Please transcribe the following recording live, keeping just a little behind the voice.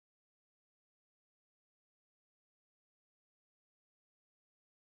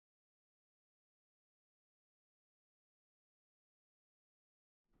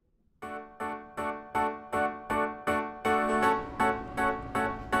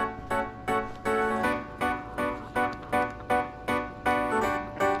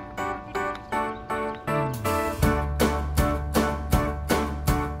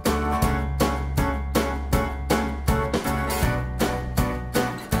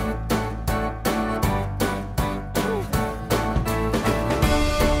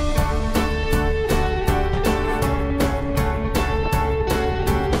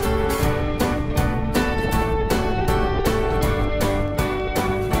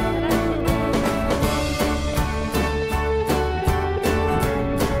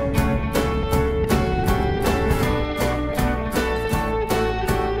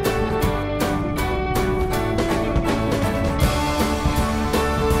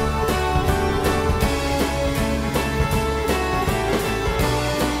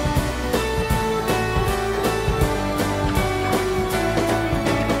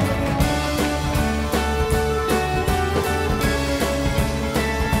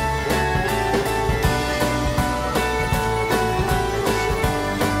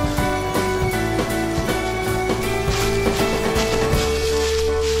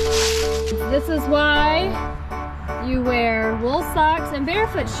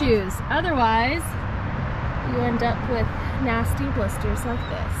barefoot shoes. Otherwise, you end up with nasty blisters like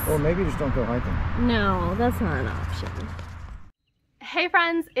this. Or maybe just don't go hiking. No, that's not an option. Hey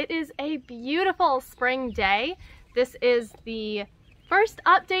friends, it is a beautiful spring day. This is the first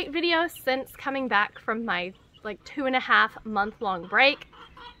update video since coming back from my like 2.5 month long break.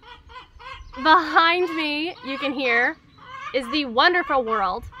 Behind me, you can hear, is the wonderful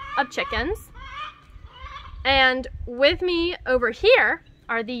world of chickens. And with me over here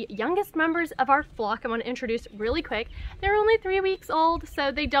are the youngest members of our flock. I want to introduce really quick. They're only 3 weeks old,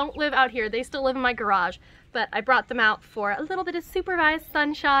 so they don't live out here. They still live in my garage, but I brought them out for a little bit of supervised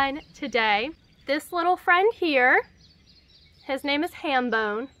sunshine today. This little friend here, his name is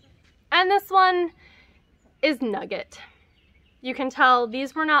Hambone, and this one is Nugget. You can tell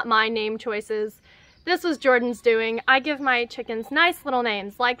these were not my name choices. This was Jordan's doing. I give my chickens nice little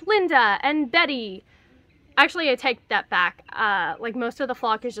names like Linda and Betty. Actually, I take that back. Like most of the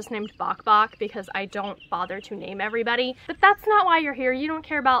flock is just named Bok Bok because I don't bother to name everybody. But that's not why you're here. You don't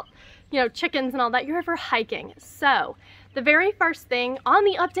care about, you know, chickens and all that. You're here for hiking. So the very first thing on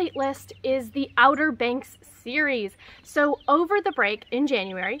the update list is the Outer Banks series. So over the break in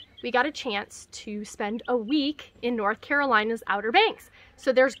January, we got a chance to spend a week in North Carolina's Outer Banks.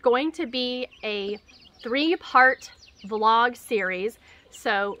 So there's going to be a 3-part vlog series.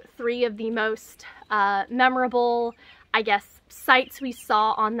 So 3 of the most memorable, I guess, sites we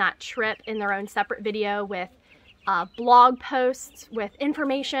saw on that trip in their own separate video with blog posts with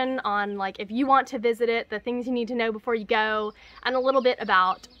information on, like, if you want to visit it, the things you need to know before you go, and a little bit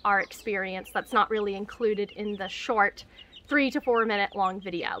about our experience that's not really included in the short 3 to 4 minute long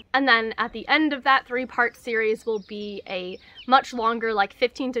video. And then at the end of that 3-part series will be a much longer, like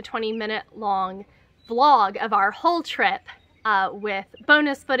 15 to 20 minute long vlog of our whole trip with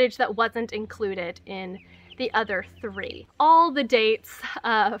bonus footage that wasn't included in the other 3. All the dates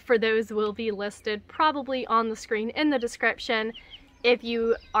for those will be listed probably on the screen in the description. If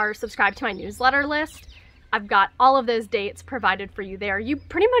you are subscribed to my newsletter list, I've got all of those dates provided for you there. You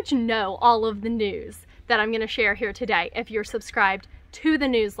pretty much know all of the news that I'm going to share here today if you're subscribed to the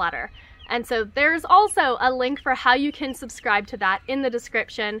newsletter. And so there's also a link for how you can subscribe to that in the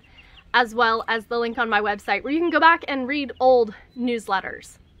description, as well as the link on my website where you can go back and read old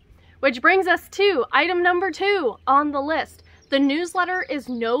newsletters. Which brings us to item number 2 on the list. The newsletter is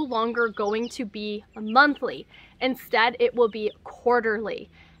no longer going to be monthly. Instead, it will be quarterly.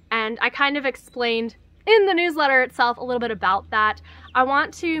 And I kind of explained in the newsletter itself a little bit about that. I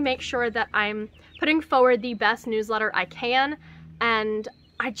want to make sure that I'm putting forward the best newsletter I can, and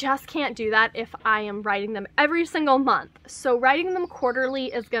I just can't do that if I am writing them every single month. So writing them quarterly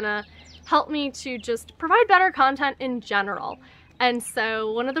is gonna help me to just provide better content in general. And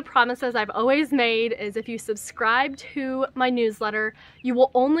so one of the promises I've always made is if you subscribe to my newsletter, you will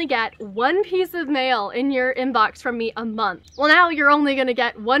only get 1 piece of mail in your inbox from me a month. Well, now you're only gonna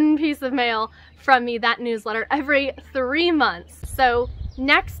get 1 piece of mail from me, that newsletter, every 3 months. So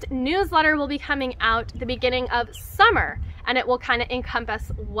next newsletter will be coming out the beginning of summer, and it will kind of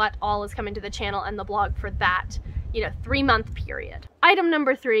encompass what all is coming to the channel and the blog for that, 3-month period. Item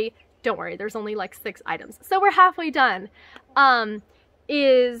number 3, don't worry, there's only like 6 items, so we're halfway done,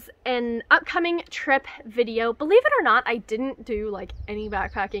 is an upcoming trip video. Believe it or not, I didn't do like any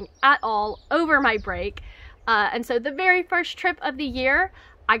backpacking at all over my break, and so the very first trip of the year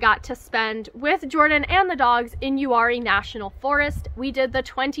I got to spend with Jordan and the dogs in Uwharrie National Forest. We did the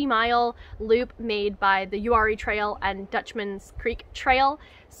 20-mile loop made by the Uwharrie Trail and Dutchmans Creek Trail.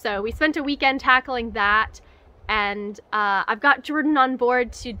 So we spent a weekend tackling that, and I've got Jordan on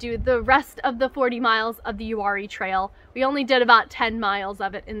board to do the rest of the 40 miles of the Uwharrie Trail. We only did about 10 miles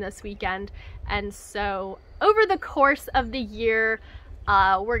of it in this weekend, and so over the course of the year,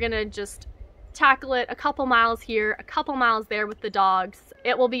 we're gonna just tackle it a couple miles here, a couple miles there with the dogs.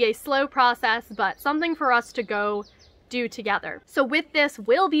 It will be a slow process, but something for us to go do together. So with this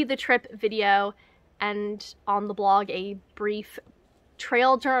will be the trip video, and on the blog a brief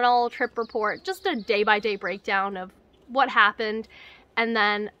trail journal, trip report, just a day-by-day breakdown of what happened, and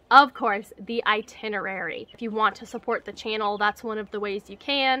then of course the itinerary. If you want to support the channel, that's one of the ways you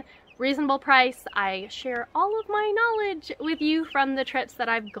can. Reasonable price. I share all of my knowledge with you from the trips that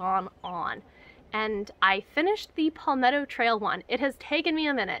I've gone on. And I finished the Palmetto Trail one. It has taken me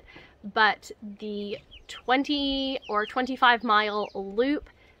a minute, but the 20 or 25 mile loop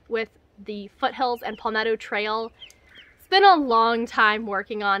with the foothills and Palmetto Trail, it's been a long time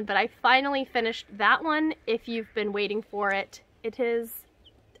working on, but I finally finished that one. If you've been waiting for it, it is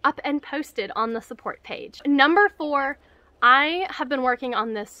up and posted on the support page. Number 4, I have been working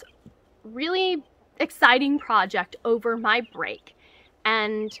on this really exciting project over my break.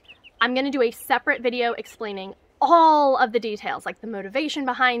 and I'm gonna do a separate video explaining all of the details, like the motivation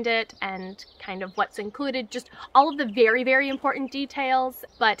behind it and kind of what's included, just all of the very, very important details.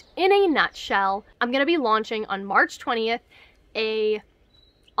 But in a nutshell, I'm gonna be launching on March 20th a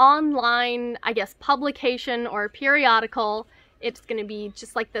online, I guess, publication or periodical. It's gonna be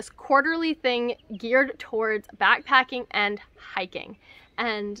just like this quarterly thing geared towards backpacking and hiking.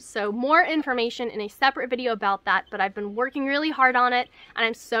 And so more information in a separate video about that, but I've been working really hard on it, and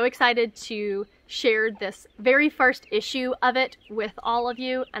I'm so excited to share this very first issue of it with all of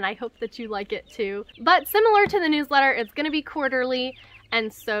you, and I hope that you like it too. But similar to the newsletter, it's gonna be quarterly,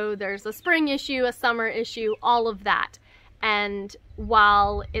 and so there's a spring issue, a summer issue, all of that. And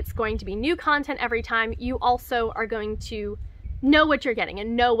while it's going to be new content every time, you also are going to know what you're getting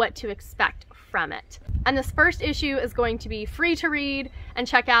and know what to expect from it. And this first issue is going to be free to read and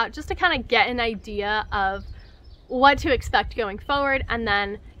check out, just to kind of get an idea of what to expect going forward, and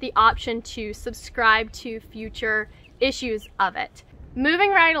then the option to subscribe to future issues of it. Moving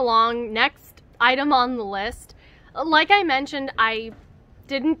right along, next item on the list. Like I mentioned, I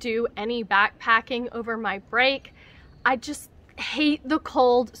didn't do any backpacking over my break. I just hate the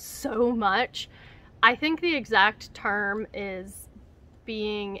cold so much. I think the exact term is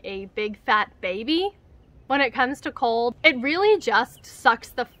being a big fat baby when it comes to cold. It really just sucks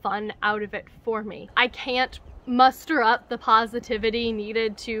the fun out of it for me. I can't muster up the positivity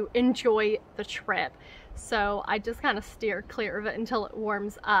needed to enjoy the trip. So I just kind of steer clear of it until it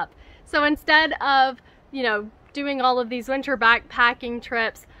warms up. So instead of, you know, doing all of these winter backpacking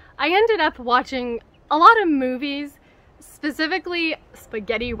trips, I ended up watching a lot of movies, specifically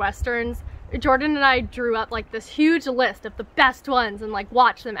spaghetti westerns. Jordan and I drew up like this huge list of the best ones and like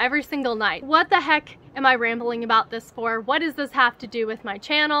watched them every single night. What the heck am I rambling about this for? What does this have to do with my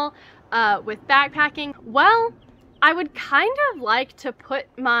channel, with backpacking? Well, I would kind of like to put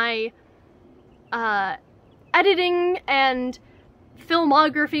my editing and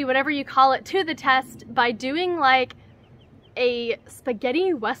filmography, whatever you call it, to the test by doing like a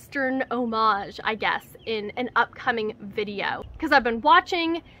spaghetti western homage, I guess, in an upcoming video. Because I've been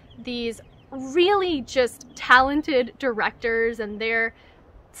watching these really just talented directors and their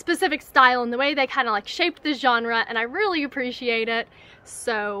specific style and the way they kind of like shaped the genre, and I really appreciate it.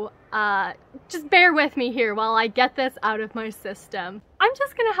 So just bear with me here while I get this out of my system. I'm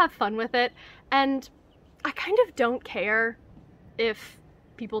just gonna have fun with it, and I kind of don't care if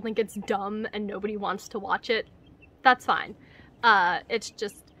people think it's dumb and nobody wants to watch it. That's fine. It's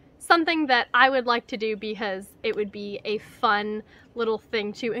just something that I would like to do because it would be a fun little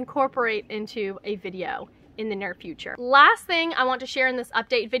thing to incorporate into a video in the near future. Last thing I want to share in this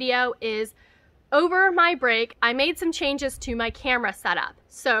update video is, over my break, I made some changes to my camera setup.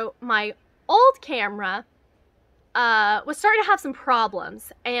 So my old camera was starting to have some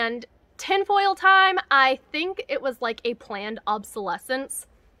problems, and tinfoil time, I think it was like a planned obsolescence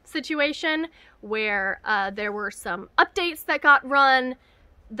situation where there were some updates that got run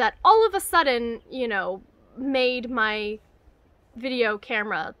that all of a sudden, you know, made my video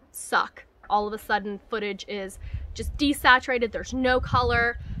camera suck. All of a sudden footage is just desaturated, there's no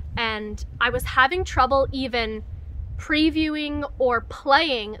color, and I was having trouble even previewing or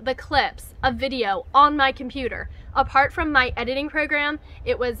playing the clips of video on my computer. Apart from my editing program,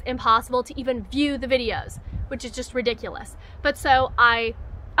 it was impossible to even view the videos, which is just ridiculous. But so I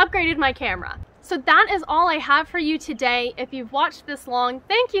upgraded my camera. So that is all I have for you today. If you've watched this long,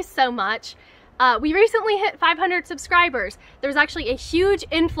 thank you so much. We recently hit 500 subscribers. There's actually a huge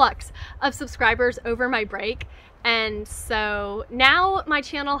influx of subscribers over my break. And so now my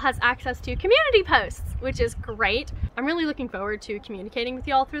channel has access to community posts, which is great. I'm really looking forward to communicating with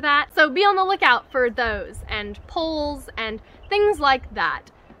y'all through that. So be on the lookout for those and polls and things like that.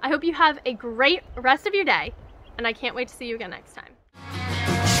 I hope you have a great rest of your day, and I can't wait to see you again next time.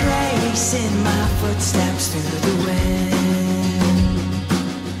 Tracing my footsteps through the wind.